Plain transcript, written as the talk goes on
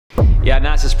Yeah,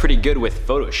 NASA's pretty good with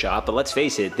Photoshop, but let's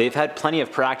face it, they've had plenty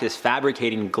of practice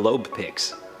fabricating globe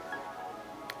pics.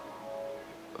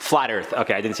 Flat Earth.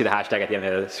 Okay, I didn't see the hashtag at the end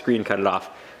of the screen, cut it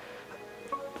off.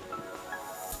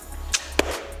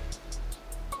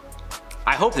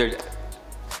 I hope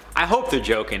they're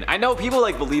joking. I know people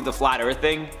like believe the Flat Earth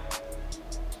thing,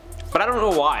 but I don't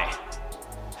know why.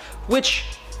 Which,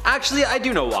 actually, I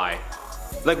do know why.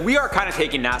 Like, we are kind of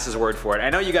taking NASA's word for it.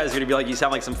 I know you guys are gonna be like, you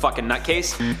sound like some fucking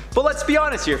nutcase, but let's be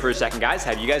honest here for a second, guys.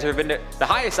 Have you guys ever been to, the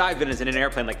highest I've been is in an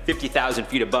airplane like 50,000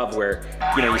 feet above where,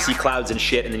 you know, you see clouds and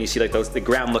shit and then you see like the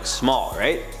ground looks small,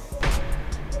 right?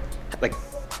 Like,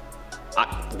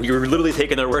 we were literally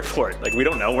taking their word for it. Like, we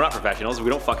don't know, we're not professionals, we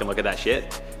don't fucking look at that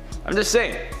shit. I'm just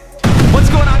saying. What's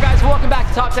going on, guys? Welcome back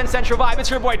to Top 10 Central Vibe. It's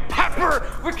your boy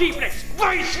Pepper. We're keeping it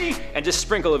spicy. And just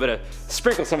sprinkle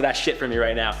some of that shit for me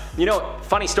right now. You know,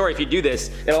 funny story, if you do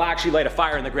this, it'll actually light a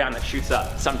fire in the ground that shoots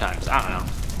up. Sometimes, I don't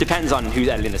know. Depends on who's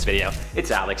editing this video.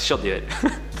 It's Alex, she'll do it.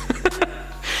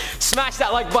 Smash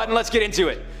that like button, let's get into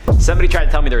it. Somebody tried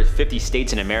to tell me there were 50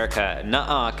 states in America.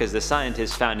 Nuh-uh, because the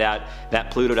scientists found out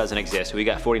that Pluto doesn't exist. We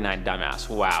got 49 dumbass.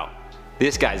 Wow.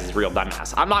 This guy's a real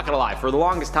dumbass. I'm not gonna lie, for the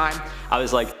longest time, I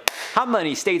was like, how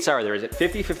many states are there? Is it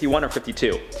 50, 51, or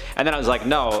 52? And then I was like,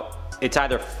 no, it's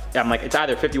either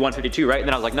 51, 52, right? And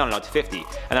then I was like, no, it's 50. And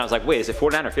then I was like, wait, is it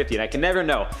 49 or 50? And I can never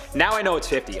know. Now I know it's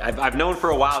 50. I've known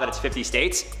for a while that it's 50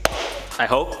 states, I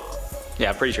hope. Yeah,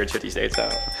 I'm pretty sure it's 50 states.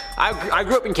 I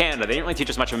grew up in Canada. They didn't really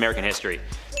teach us much of American history.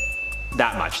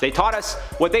 That much.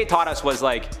 What they taught us was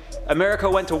like, America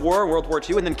went to war, World War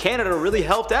II, and then Canada really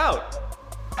helped out.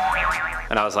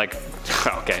 And I was like,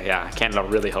 okay, yeah, Canada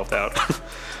really helped out.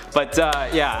 But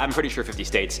yeah, I'm pretty sure 50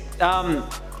 states.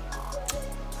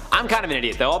 I'm kind of an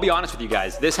idiot though, I'll be honest with you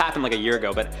guys. This happened like a year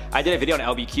ago, but I did a video on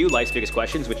LBQ, Life's Biggest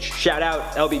Questions, which shout out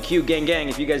LBQ gang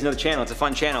if you guys know the channel, it's a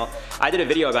fun channel. I did a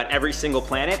video about every single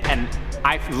planet and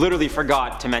I literally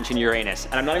forgot to mention Uranus.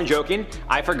 And I'm not even joking,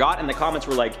 I forgot and the comments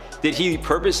were like, did he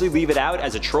purposely leave it out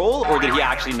as a troll or did he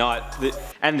actually not?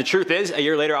 And the truth is, a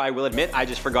year later I will admit, I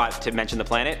just forgot to mention the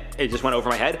planet. It just went over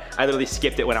my head. I literally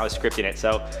skipped it when I was scripting it.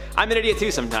 So I'm an idiot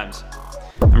too sometimes.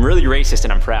 I'm really racist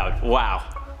and I'm proud. Wow.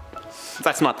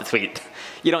 That's not the tweet.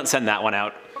 You don't send that one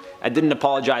out. I didn't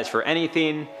apologize for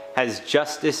anything. Has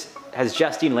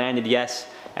Justine landed? Yes.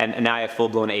 And now I have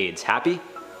full-blown AIDS. Happy?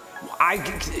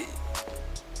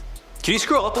 Can you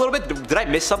scroll up a little bit? Did I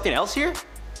miss something else here?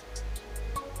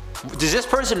 Does this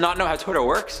person not know how Twitter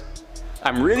works?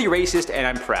 I'm really racist and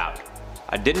I'm proud.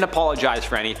 I didn't apologize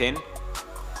for anything.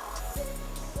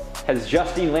 Has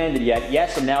Justine landed yet?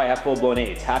 Yes, and now I have full-blown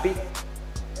AIDS. Happy?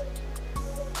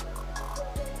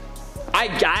 I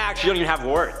actually don't even have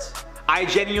words. I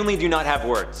genuinely do not have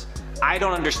words. I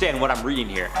don't understand what I'm reading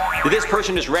here. Did this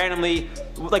person just randomly,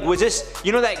 like was this,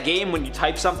 you know that game when you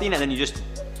type something and then you just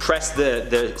press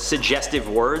the suggestive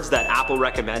words that Apple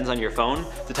recommends on your phone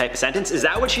to type a sentence? Is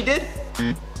that what she did?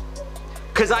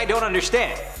 Because I don't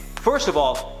understand. First of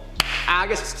all, I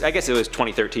guess it was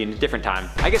 2013, different time.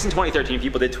 I guess in 2013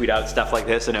 people did tweet out stuff like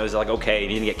this and it was like, okay, you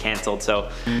need to get canceled. So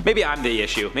maybe I'm the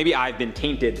issue. Maybe I've been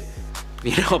tainted,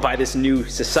 you know, by this new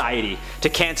society to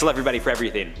cancel everybody for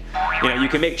everything. You know, you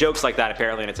can make jokes like that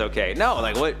apparently and it's okay. No,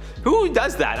 like what, who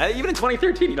does that? Even in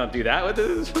 2013 you don't do that.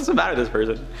 What's the matter with this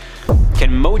person?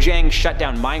 Can Mojang shut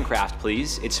down Minecraft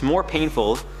please? It's more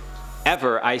painful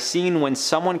ever I seen when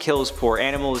someone kills poor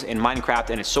animals in Minecraft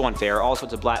and it's so unfair. Also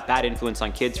it's a bad influence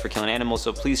on kids for killing animals,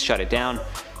 so please shut it down.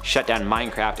 Shut down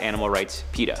Minecraft animal rights.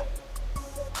 PETA.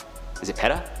 Is it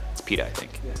PETA? It's PETA I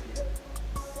think.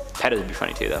 PETA would be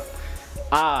funny too though.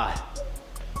 I've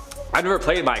never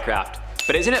played Minecraft,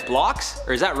 but isn't it blocks?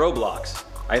 Or is that Roblox?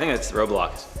 I think it's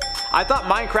Roblox. I thought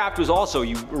Minecraft was also,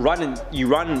 you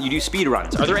do speed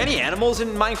runs. Are there any animals in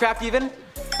Minecraft even?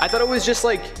 I thought it was just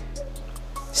like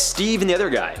Steve and the other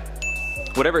guy.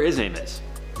 Whatever his name is.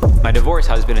 My divorced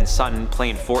husband and son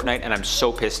playing Fortnite and I'm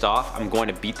so pissed off, I'm going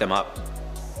to beat them up.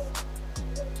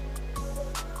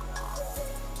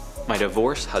 My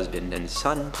divorced husband and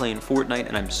son playing Fortnite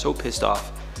and I'm so pissed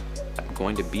off, I'm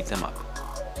going to beat them up.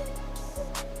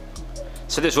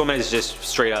 So this woman is just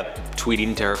straight up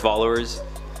tweeting to her followers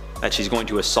that she's going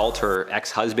to assault her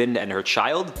ex-husband and her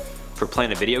child for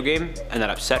playing a video game and that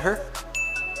upset her?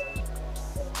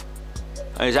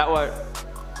 Is that what,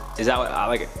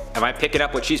 like, am I picking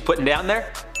up what she's putting down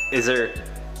there?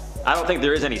 I don't think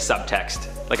there is any subtext.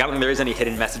 Like, I don't think there is any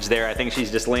hidden message there. I think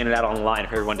she's just laying it out online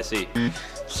for everyone to see.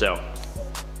 So,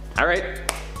 all right.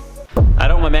 I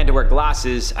don't want my man to wear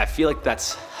glasses. I feel like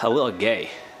that's a little gay.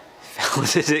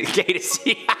 Fellas, is it gay to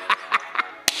see?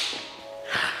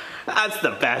 That's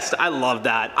the best. I love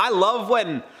that. I love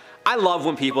when I love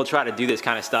when people try to do this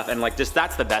kind of stuff and like just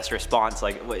that's the best response.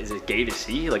 Like, what, is it gay to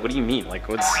see? Like, what do you mean? Like,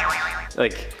 what's,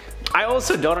 like, I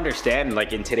also don't understand,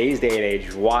 like, in today's day and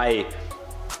age, why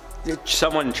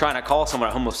someone trying to call someone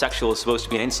a homosexual is supposed to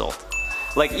be an insult.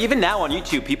 Like, even now on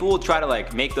YouTube, people will try to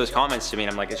like make those comments to me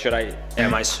and I'm like,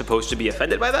 am I supposed to be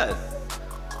offended by that?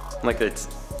 Like,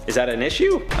 is that an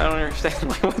issue? I don't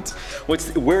understand. Like,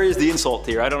 where is the insult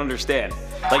here? I don't understand.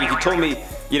 Like, if you told me,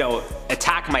 you know,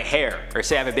 attack my hair or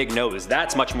say I have a big nose,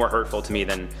 that's much more hurtful to me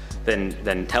than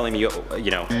telling me,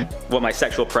 you know, what my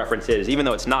sexual preference is. Even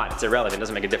though it's not, it's irrelevant, it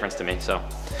doesn't make a difference to me, so.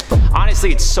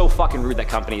 Honestly, it's so fucking rude that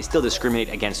companies still discriminate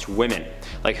against women.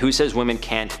 Like, who says women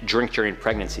can't drink during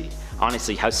pregnancy?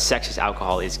 Honestly, how sexist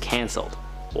alcohol is canceled.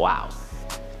 Wow.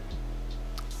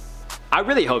 I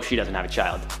really hope she doesn't have a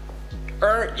child.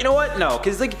 Or, you know what? No,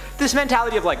 because like this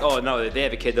mentality of like, oh no, if they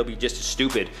have a kid, they'll be just as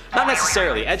stupid. Not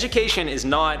necessarily. Education is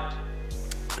not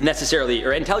necessarily,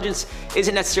 or intelligence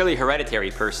isn't necessarily hereditary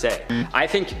per se. I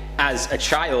think as a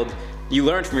child, you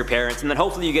learn from your parents, and then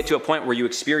hopefully you get to a point where you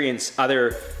experience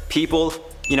other people,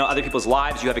 you know, other people's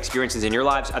lives, you have experiences in your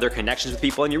lives, other connections with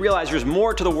people, and you realize there's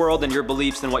more to the world than your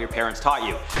beliefs than what your parents taught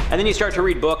you. And then you start to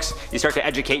read books, you start to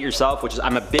educate yourself, which is,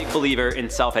 I'm a big believer in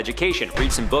self-education.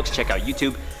 Read some books, check out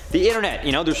YouTube, the internet,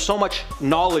 you know, there's so much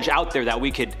knowledge out there that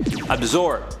we could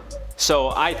absorb. So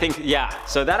I think, yeah,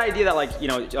 so that idea that like, you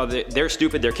know, they're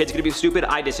stupid, their kid's gonna be stupid,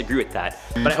 I disagree with that.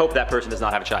 But I hope that person does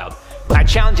not have a child. I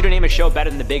challenge you to name a show better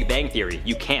than The Big Bang Theory.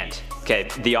 You can't. Okay,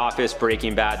 The Office,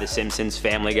 Breaking Bad, The Simpsons,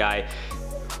 Family Guy.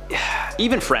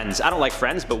 Even Friends. I don't like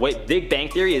Friends, but wait, Big Bang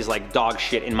Theory is like dog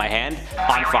shit in my hand,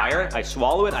 on fire. I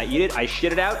swallow it, I eat it, I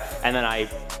shit it out, and then I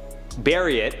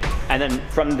bury it, and then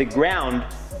from the ground,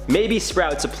 maybe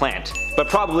sprouts a plant, but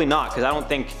probably not, because I don't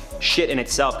think shit in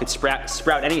itself could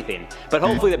sprout anything. But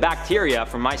hopefully the bacteria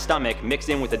from my stomach mixed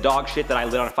in with the dog shit that I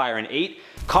lit on fire and ate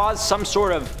caused some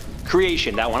sort of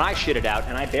creation that when I shit it out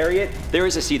and I bury it, there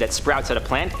is a seed that sprouts out a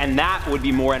plant, and that would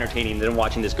be more entertaining than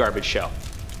watching this garbage show.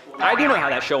 I do know how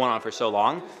that show went on for so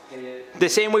long. The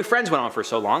same way Friends went on for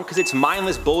so long, because it's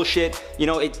mindless bullshit. You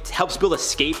know, it helps people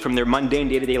escape from their mundane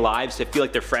day-to-day lives to feel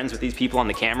like they're friends with these people on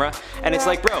the camera. And it's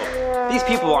like, bro, these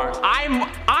people aren't.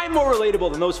 I'm more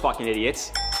relatable than those fucking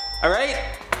idiots. All right?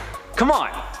 Come on.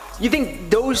 You think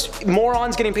those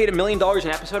morons getting paid $1 million an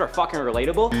episode are fucking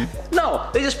relatable? No,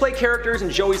 they just play characters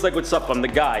and Joey's like, what's up, I'm the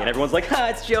guy. And everyone's like, ha,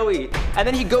 it's Joey. And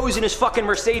then he goes in his fucking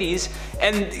Mercedes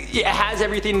and has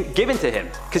everything given to him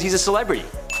because he's a celebrity.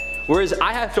 Whereas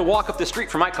I have to walk up the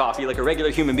street for my coffee like a regular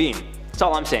human being. That's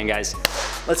all I'm saying, guys.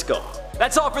 Let's go.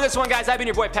 That's all for this one, guys. I've been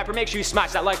your boy Pepper. Make sure you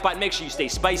smash that like button. Make sure you stay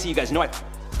spicy. You guys know I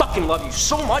fucking love you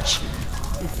so much.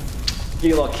 Give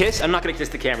you a little kiss. I'm not gonna kiss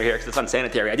the camera here because it's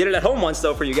unsanitary. I did it at home once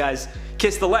though for you guys.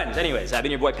 Kiss the lens. Anyways, I've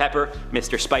been your boy Pepper,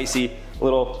 Mr. Spicy. A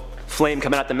little flame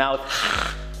coming out the mouth.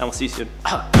 And we'll see you soon.